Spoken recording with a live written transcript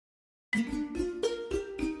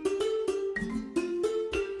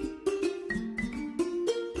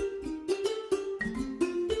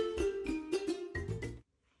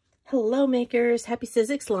Hello makers, happy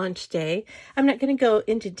Sizzix launch day. I'm not going to go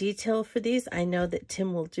into detail for these. I know that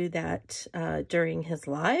Tim will do that during his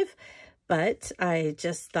live, but I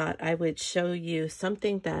just thought I would show you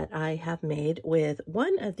something that I have made with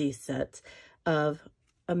one of these sets of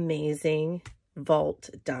amazing Vault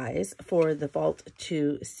dies for the Vault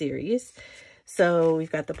 2 series. So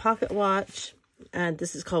we've got the pocket watch, and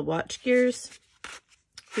this is called Watch Gears.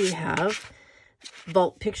 We have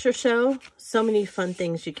Vault Picture Show. So many fun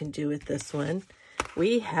things you can do with this one.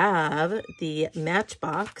 We have the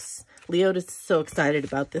Matchbox. Leota's so excited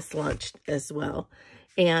about this launch as well.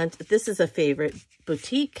 And this is a favorite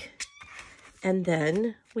boutique. And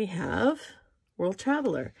then we have World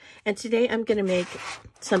Traveler. And today I'm going to make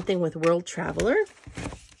something with World Traveler.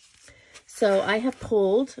 So I have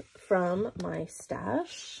pulled from my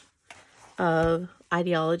stash of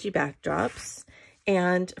Idea-ology backdrops.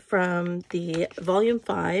 And from the volume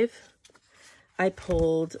 5, I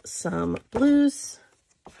pulled some blues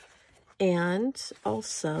and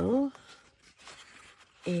also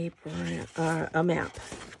a map.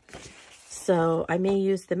 So I may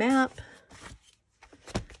use the map.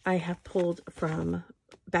 I have pulled from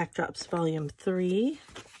backdrops volume 3,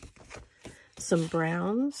 some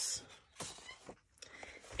browns,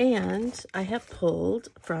 and I have pulled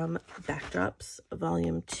from backdrops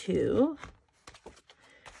volume 2.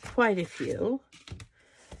 Quite a few.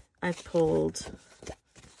 I've pulled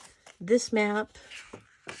this map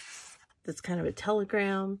that's kind of a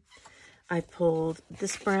telegram. I pulled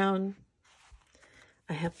this brown.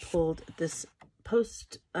 I have pulled this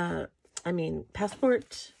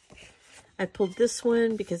passport. I pulled this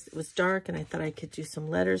one because it was dark and I thought I could do some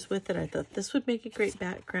letters with it. I thought this would make a great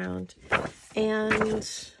background. And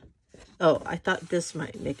oh, I thought this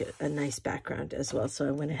might make a nice background as well, so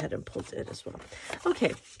I went ahead and pulled it as well.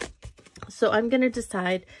 Okay, so I'm going to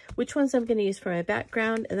decide which ones I'm going to use for my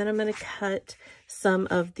background, and then I'm going to cut some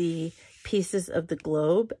of the pieces of the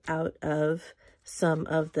globe out of some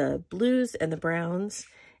of the blues and the browns,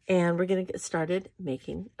 and we're going to get started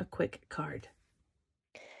making a quick card.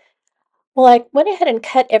 Well, I went ahead and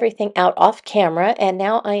cut everything out off camera, and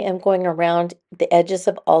now I am going around the edges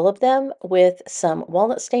of all of them with some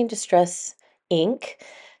walnut stain distress ink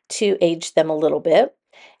to age them a little bit.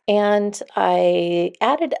 And I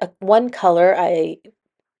added one color. I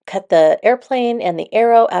cut the airplane and the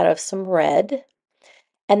arrow out of some red.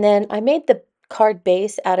 And then I made the card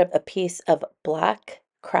base out of a piece of black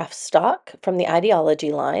Kraft stock from the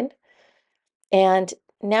Idea-ology line. And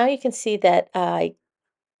now you can see that I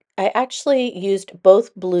actually used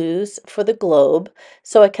both blues for the globe.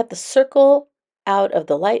 So I cut the circle out of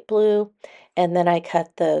the light blue, and then I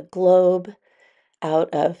cut the globe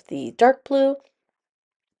out of the dark blue,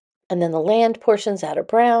 and then the land portions out of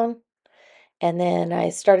brown. And then I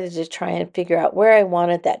started to try and figure out where I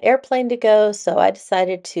wanted that airplane to go. So I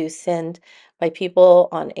decided to send my people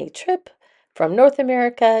on a trip from North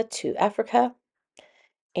America to Africa.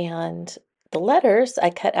 And the letters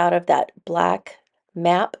I cut out of that black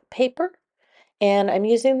map paper, and I'm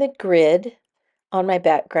using the grid on my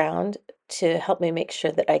background to help me make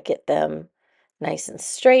sure that I get them nice and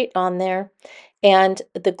straight on there. And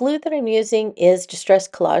the glue that I'm using is Distress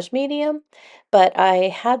Collage Medium, but I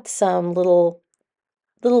had some little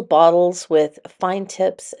bottles with fine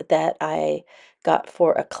tips that I got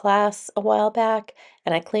for a class a while back,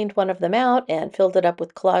 and I cleaned one of them out and filled it up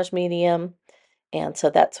with Collage Medium, and so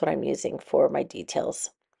that's what I'm using for my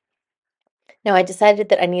details. Now I decided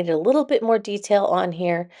that I needed a little bit more detail on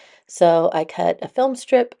here, so I cut a film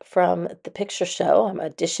strip from the picture show. I'm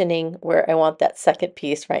auditioning where I want that second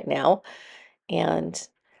piece right now. And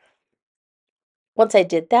once I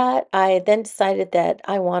did that, I then decided that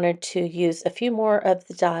I wanted to use a few more of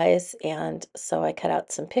the dies, and so I cut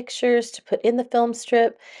out some pictures to put in the film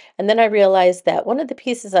strip. And then I realized that one of the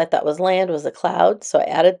pieces I thought was land was a cloud, so I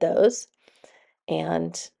added those.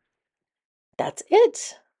 And that's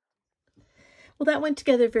it. Well, that went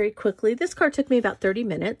together very quickly. This card took me about 30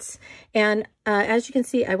 minutes. And as you can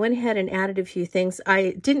see, I went ahead and added a few things.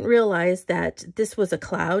 I didn't realize that this was a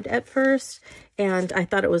cloud at first, and I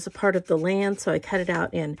thought it was a part of the land, so I cut it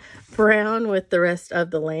out in brown with the rest of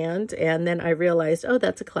the land. And then I realized, oh,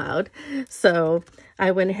 that's a cloud. So I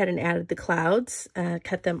went ahead and added the clouds,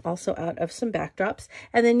 cut them also out of some backdrops.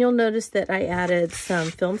 And then you'll notice that I added some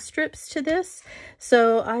film strips to this.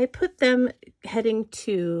 So I put them heading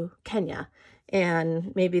to Kenya,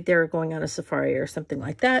 and maybe they're going on a safari or something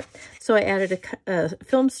like that. So I added a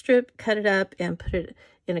film strip, cut it up, and put it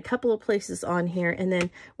in a couple of places on here. And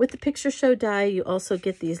then with the picture show die, you also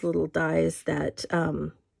get these little dies that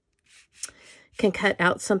can cut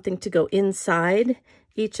out something to go inside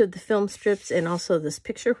each of the film strips and also this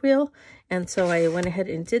picture wheel. And so I went ahead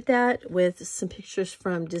and did that with some pictures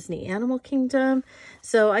from Disney Animal Kingdom.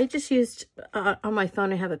 So I just used, on my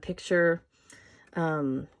phone, I have a picture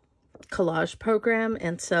collage program.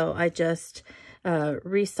 And so I just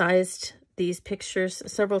resized these pictures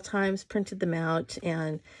several times, printed them out,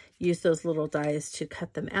 and used those little dies to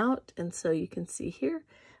cut them out. And so you can see here,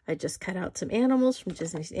 I just cut out some animals from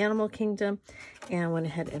Disney's Animal Kingdom and went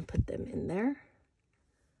ahead and put them in there,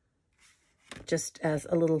 just as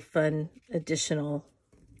a little fun additional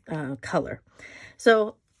color.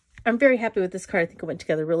 So I'm very happy with this card. I think it went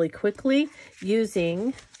together really quickly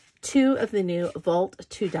using 2 of the new Vault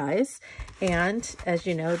 2 dies. And as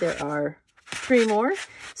you know, there are 3 more.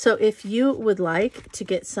 So if you would like to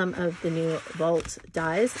get some of the new Vault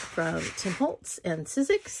dies from Tim Holtz and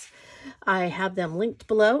Sizzix, I have them linked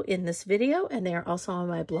below in this video, and they are also on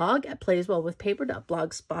my blog at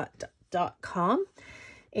playswellwithpaper.blogspot.com.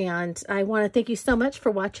 And I want to thank you so much for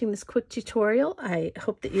watching this quick tutorial. I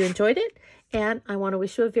hope that you enjoyed it, and I want to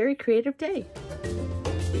wish you a very creative day.